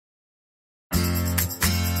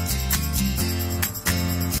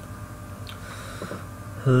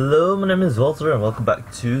Hello, my name is WALTR and welcome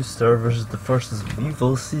back to Star vs. the Forces of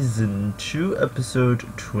Evil Season 2 Episode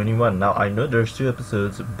 21. Now, I know there's 2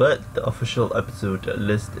 episodes, but the official episode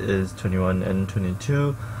list is 21 and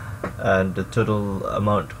 22, and the total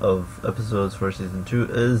amount of episodes for Season 2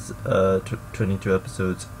 is 22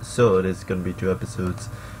 episodes, so it is going to be 2 episodes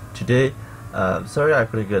today. Sorry I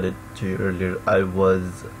couldn't get it to you earlier. I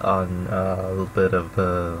was on a little bit of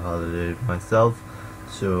a holiday myself,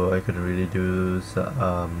 so I couldn't really do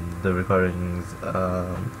the recordings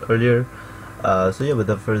earlier. So yeah,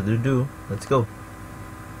 without further ado, let's go.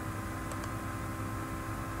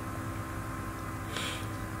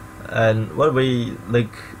 And what way,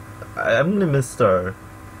 I'm gonna miss Star,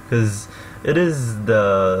 because it is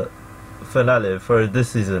the finale for this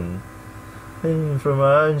season. I'm from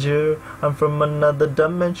around here, I'm from another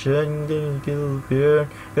dimension, gonna kill here,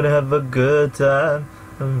 gonna have a good time.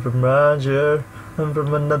 I'm from around here, I'm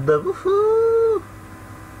from another, woohoo!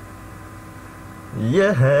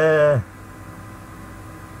 Yeah!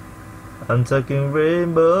 I'm talking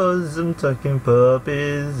rainbows, I'm talking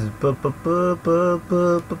puppies,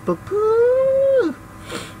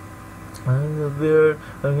 I'm a weird,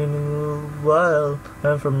 I'm getting a little wild.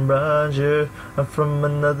 I'm from around here, I'm from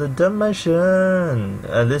another dimension.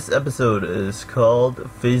 And this episode is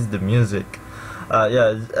called Face the Music.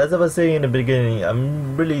 Yeah, as I was saying in the beginning,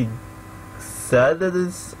 I'm really sad that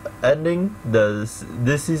it's ending this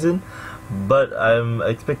season, but I'm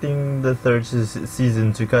expecting the third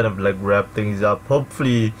season to kind of wrap things up.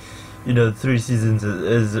 Hopefully, 3 seasons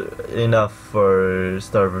is enough for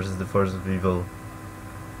Star vs. the Force of Evil.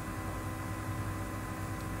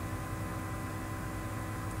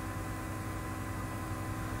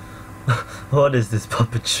 What is this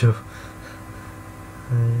puppet show?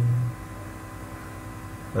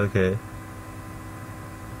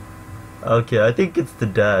 Okay, I think it's the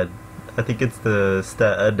dad. I think it's the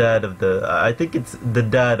dad of the. I think it's the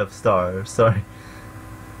dad of Star. Sorry.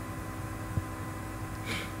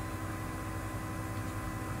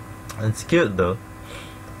 It's cute though.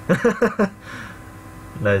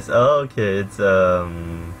 Nice. Oh, okay, it's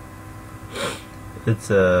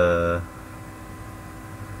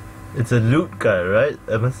a lute guy, right?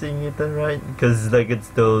 Am I saying it right? Because it's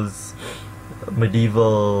those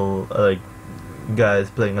medieval guys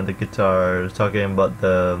playing on the guitar, talking about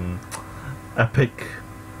the epic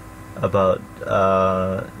about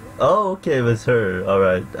oh, okay, it was her. All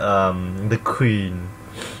right, the queen.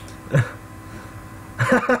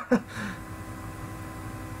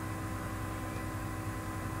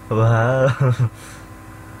 Wow.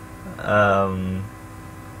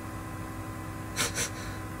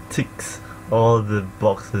 Ticks all the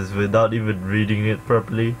boxes without even reading it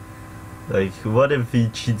properly. What if he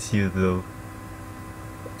cheats you though?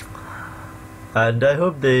 And I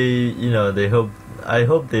hope I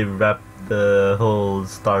hope they wrap the whole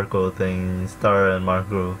Starco thing, Star and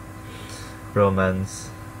Marco romance.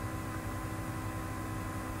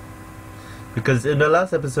 Because in the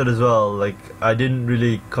last episode as well, I didn't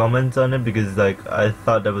really comment on it because I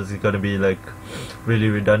thought that was gonna be really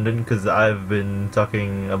redundant because I've been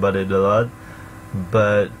talking about it a lot.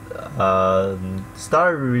 But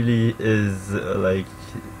Star really is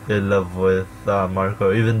in love with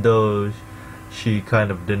Marco, even though she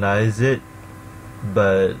kind of denies it.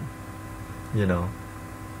 But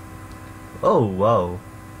oh wow,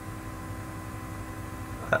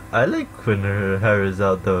 I like when her hair is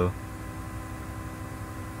out though.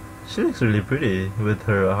 She looks really pretty with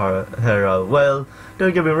her hair out. Well,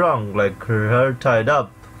 don't get me wrong, her hair tied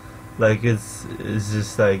up, it's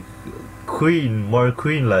just more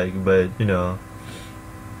queen-like, but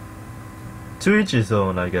to each his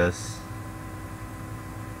own, I guess.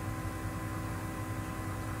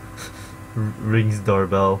 Rings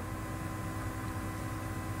doorbell.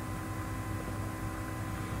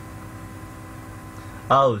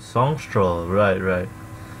 Oh, songstrel, right.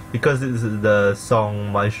 Because it's the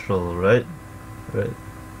song Maestro, right? Right.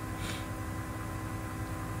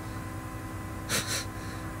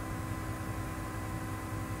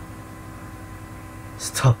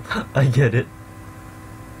 Stop, I get it.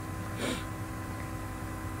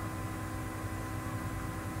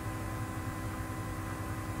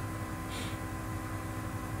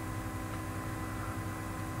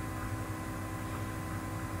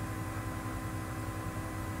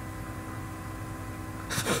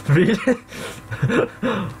 Really?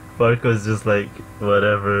 Marco's just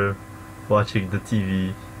whatever, watching the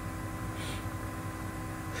TV.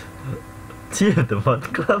 Tea of the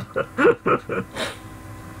Month Club.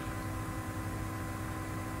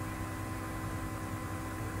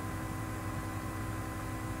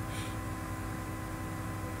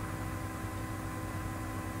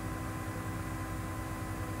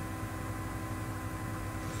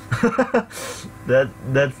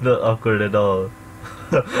 That's not awkward at all.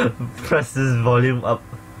 Press this volume up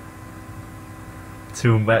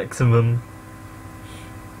to maximum.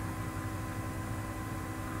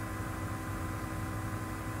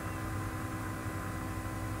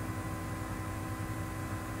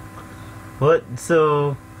 What?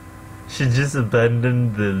 So she just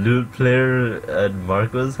abandoned the lute player at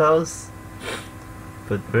Marco's house?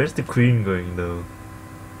 But where's the queen going though?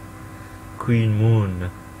 Queen Moon.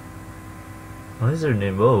 What is her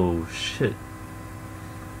name? Oh shit.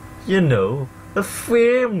 You know, a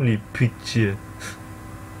family picture.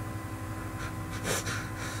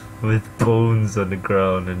 With bones on the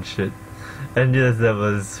ground and shit. And yes, that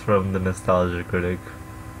was from the Nostalgia Critic.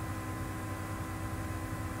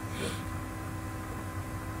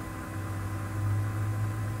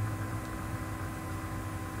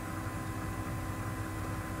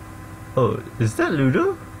 Oh, is that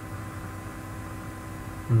Ludo?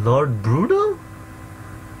 Lord Bruno?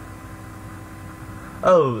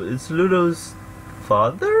 Oh, it's Ludo's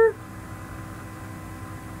father?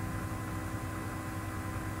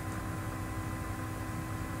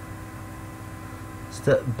 Is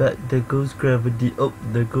that back? There goes gravity. Oh,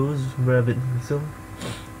 there goes Rabbit himself.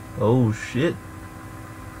 Oh shit.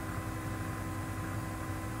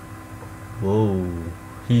 Whoa,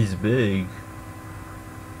 he's big.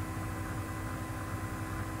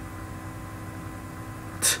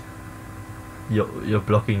 You're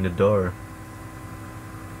blocking the door.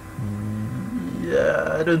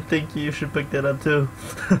 Yeah, I don't think you should pick that up too.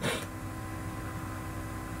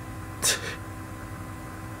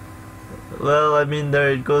 Well, I mean,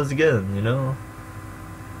 there it goes again, you know?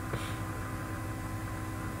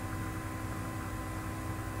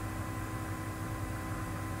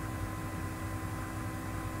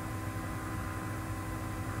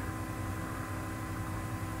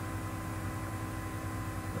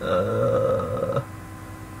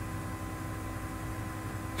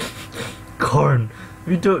 Corn.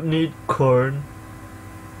 We don't need corn.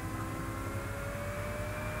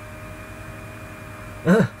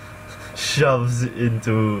 Shoves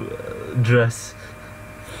into dress.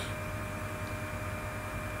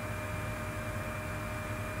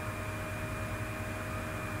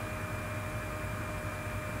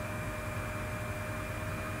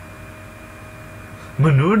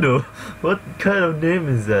 Menudo? What kind of name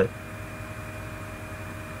is that?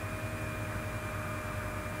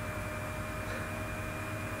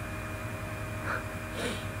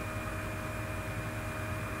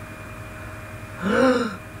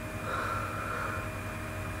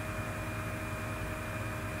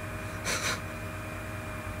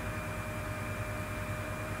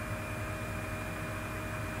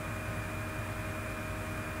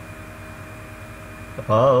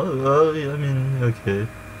 Oh, I mean, okay.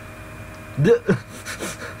 The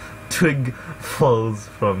twig falls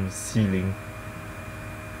from ceiling.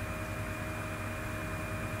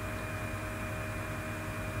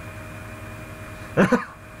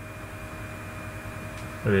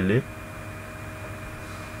 Really?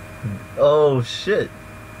 Oh shit.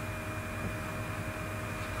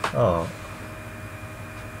 Oh.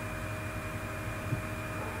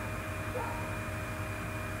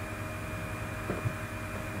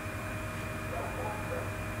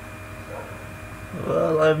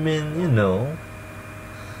 Well, I mean, you know,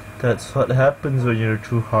 that's what happens when you're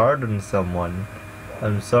too hard on someone.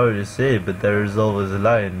 I'm sorry to say, but there is always a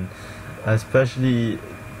line, especially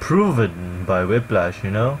proven by Whiplash,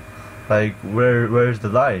 you know? Like, where's the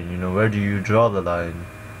line, you know? Where do you draw the line?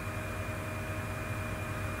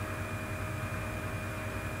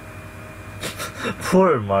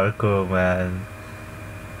 Poor Marco, man.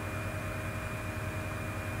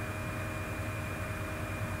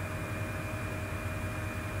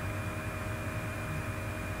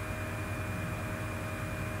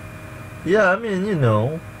 Yeah, I mean, you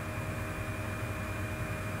know.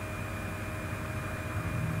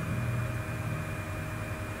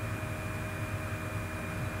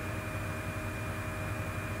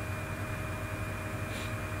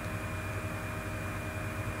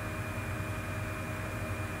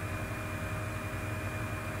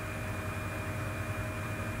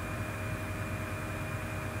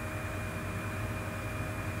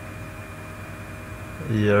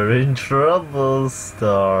 You're in trouble,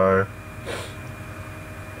 Star.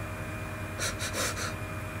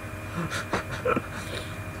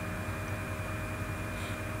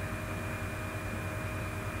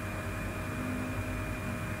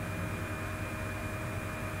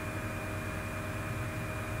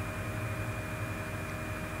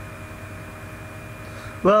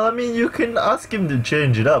 Well, I mean, you can ask him to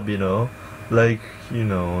change it up, you know? Like, you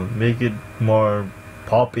know, make it more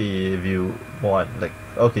Poppy if you want. Like,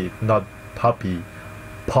 okay, not puppy,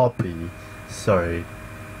 Poppy. Sorry.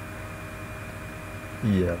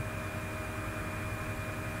 Yeah.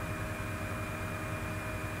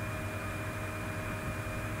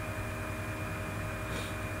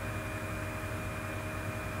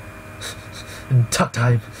 Tuck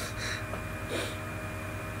time.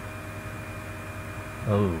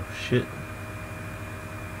 Oh shit.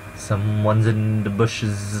 Someone's in the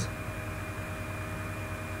bushes.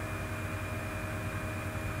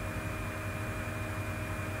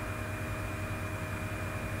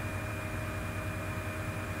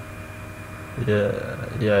 Yeah,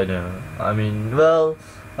 I know. I mean, well,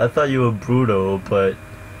 I thought you were brutal, but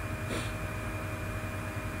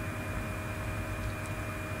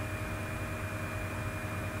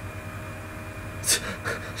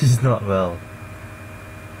he's not well.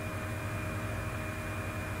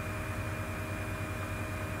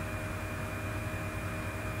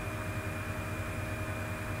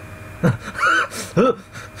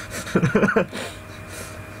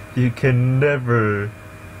 You can never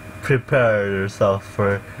prepare yourself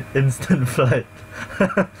for instant flight.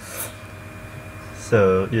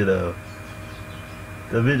 So, you know,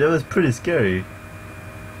 I mean, that was pretty scary.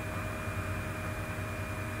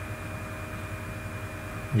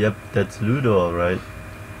 Yep, that's Ludo, alright.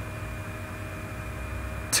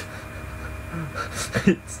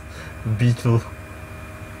 It's Beetle.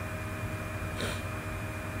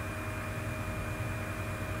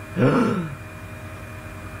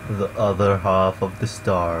 The other half of the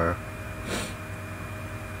star.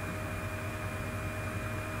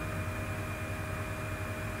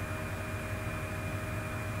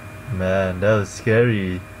 Man, that was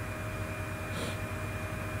scary.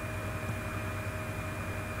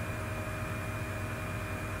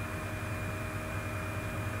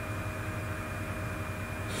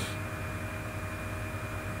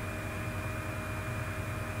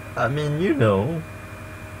 I mean, you know.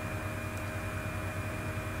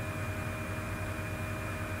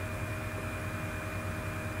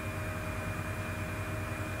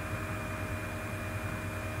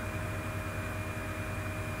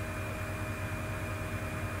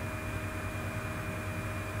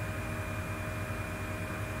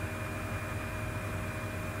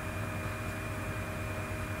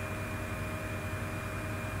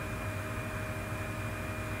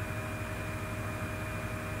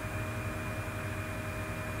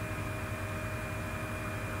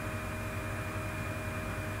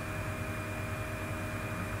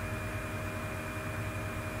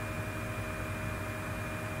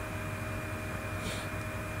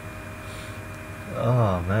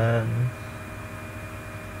 Oh man.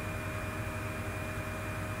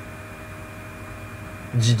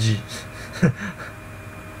 GG.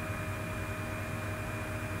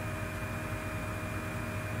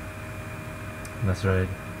 That's right.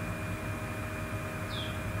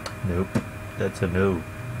 Nope. That's a no.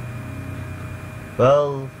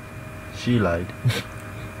 Well, she lied.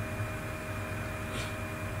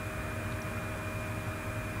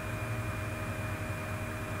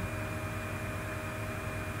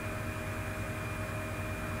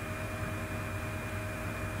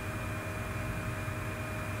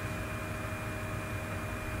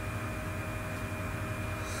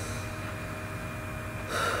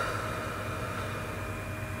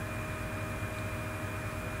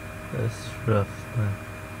 That's rough, man.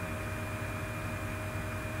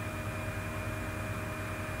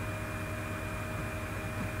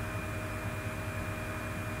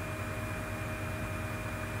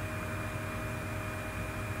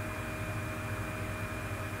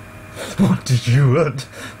 What did you want?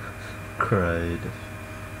 Cried.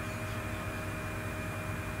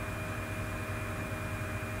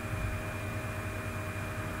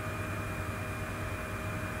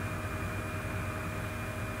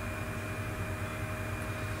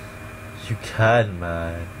 You can,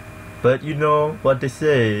 man. But you know what they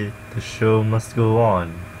say, the show must go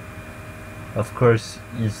on. Of course,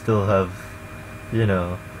 you still have, you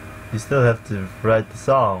know, you still have to write the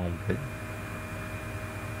song, but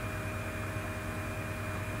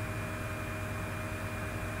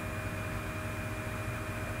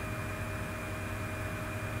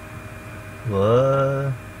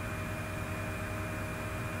what?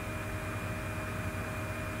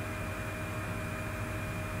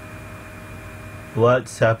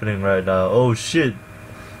 What's happening right now? Oh shit!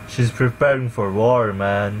 She's preparing for war,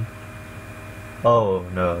 man. Oh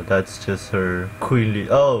no, that's just her queenly.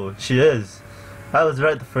 Oh, she is. I was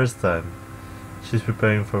right the first time. She's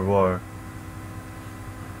preparing for war.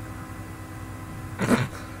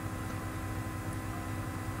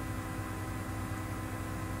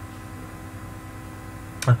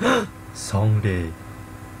 Songday.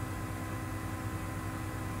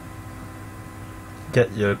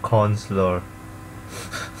 Get your consular.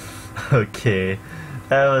 Okay,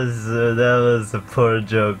 that was a poor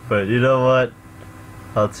joke, but you know what?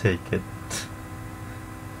 I'll take it.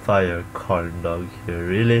 Fire corn dog here,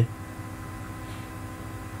 really?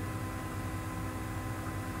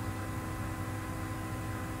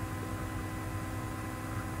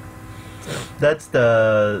 That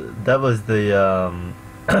was the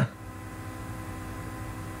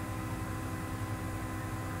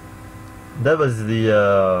that was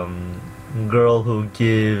the girl who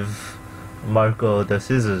gave Marco the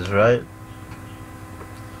scissors, right?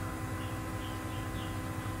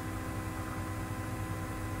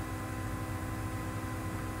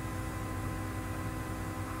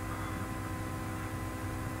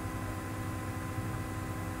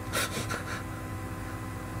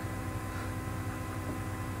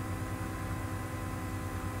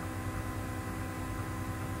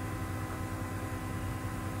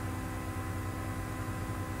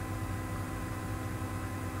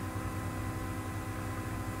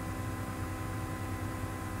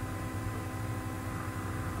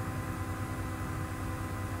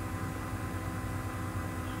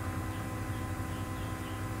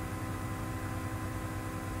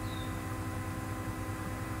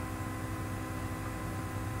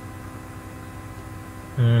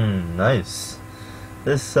 Nice.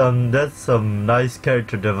 That's some nice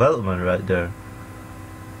character development right there.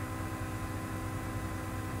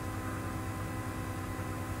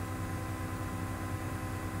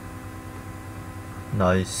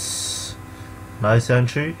 Nice. Nice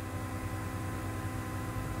entry.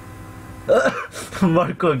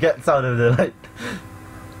 Marco gets out of the light.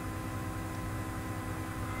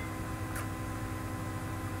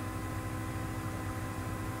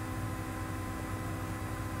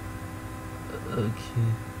 Okay.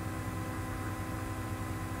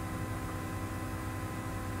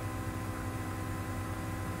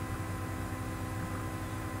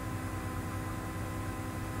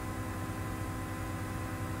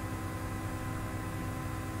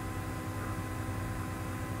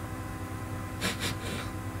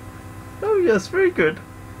 Oh yes, very good.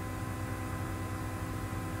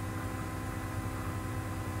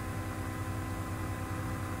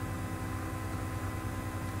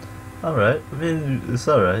 Alright, I mean, it's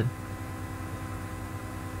alright.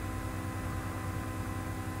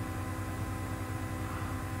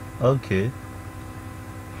 Okay.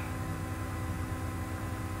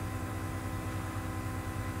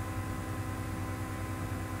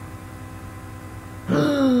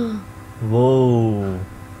 Whoa.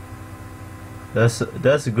 That's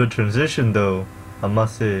a good transition though, I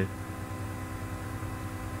must say.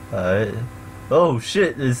 Alright. Oh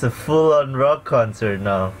shit, it's a full-on rock concert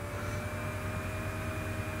now.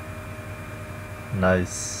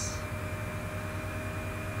 Nice.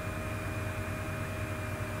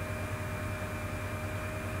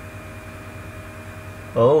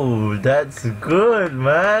 Oh, that's good,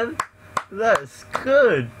 man. That's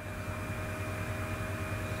good.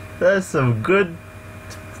 That's some good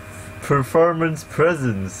performer's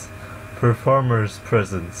presence,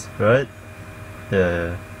 right?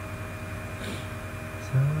 Yeah.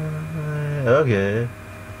 Okay.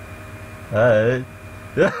 Alright.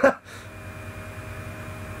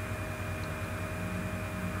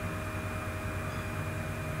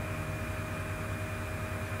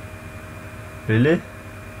 Really?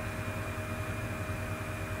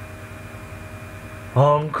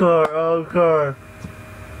 Encore.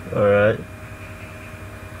 Alright.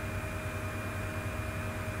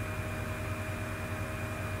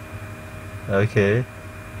 Okay.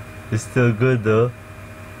 It's still good though.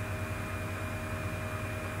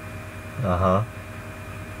 Uh-huh.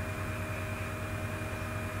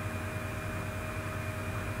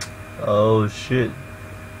 Oh shit.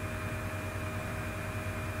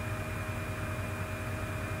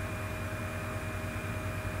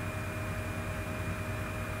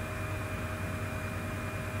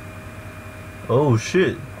 Oh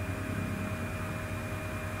shit.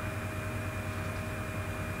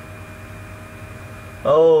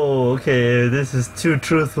 Oh, okay, this is too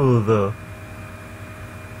truthful though.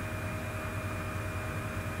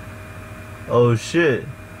 Oh shit.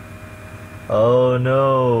 Oh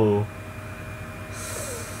no.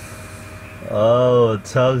 Oh,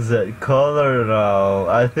 tugs at collar now.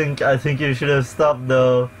 I think you should have stopped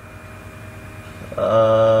though.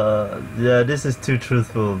 Yeah, this is too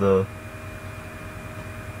truthful though.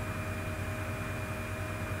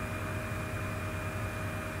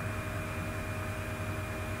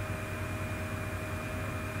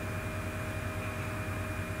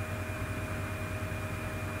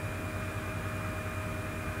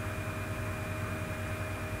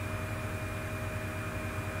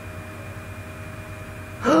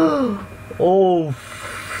 Oh,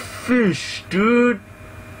 fish, dude.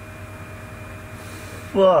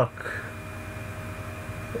 Fuck.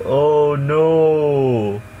 Oh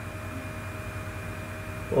no.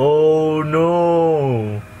 Oh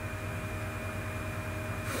no.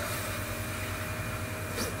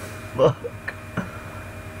 Fuck.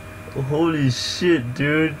 Holy shit,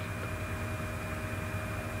 dude.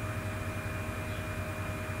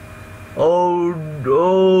 Oh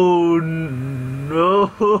no.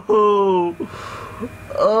 No. Oh.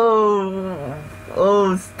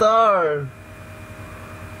 Oh, Star.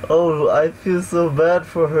 Oh, I feel so bad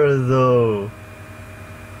for her though.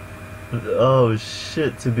 Oh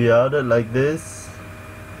shit, to be outed like this?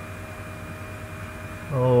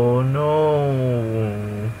 Oh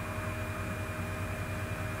no.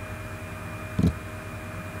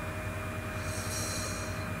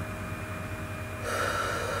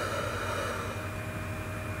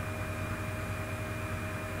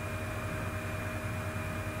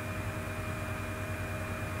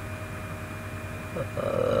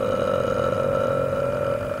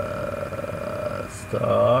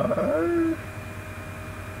 Star?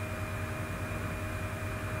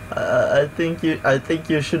 I think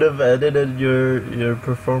you should have edited your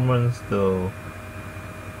performance though.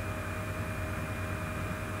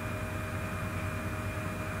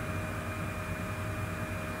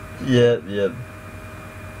 Yep, yep.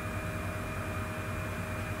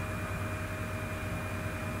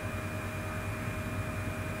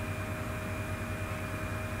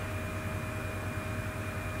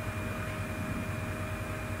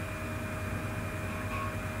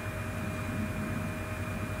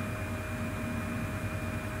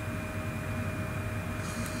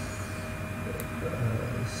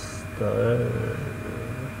 Star.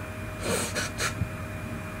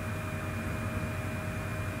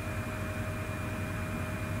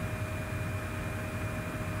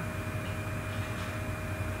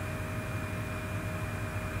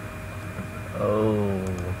 Oh,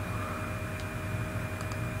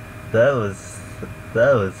 that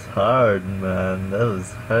was hard, man. That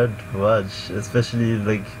was hard to watch, especially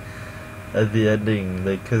like at the ending,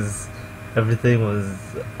 like, cause everything was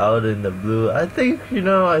out in the blue. I think,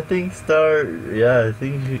 I think Star, yeah, I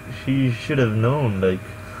think she should have known like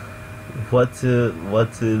what to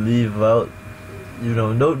leave out.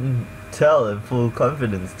 Don't tell in full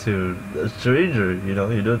confidence to a stranger. You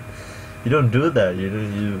don't do that.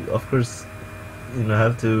 You of course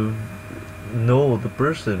have to know the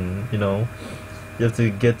person. You have to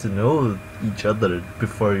get to know each other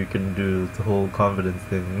before you can do the whole confidence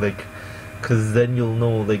thing. Like, because then you'll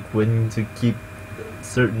know like when to keep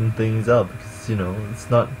certain things up. Because it's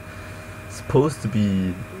not supposed to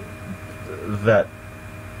be that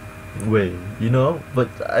way. But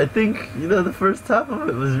I think the first half of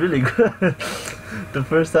it was really good. The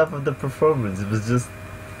first half of the performance, it was just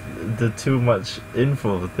the too much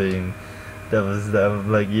info thing. That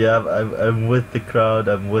I'm like, yeah, I'm with the crowd.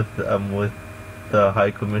 I'm with the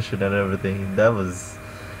High Commission and everything. That was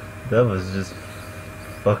just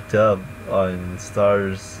fucked up on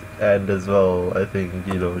Star's end as well. I think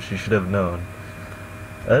she should have known.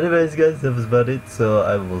 Anyways, guys, that was about it. So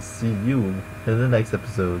I will see you in the next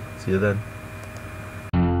episode. See you then.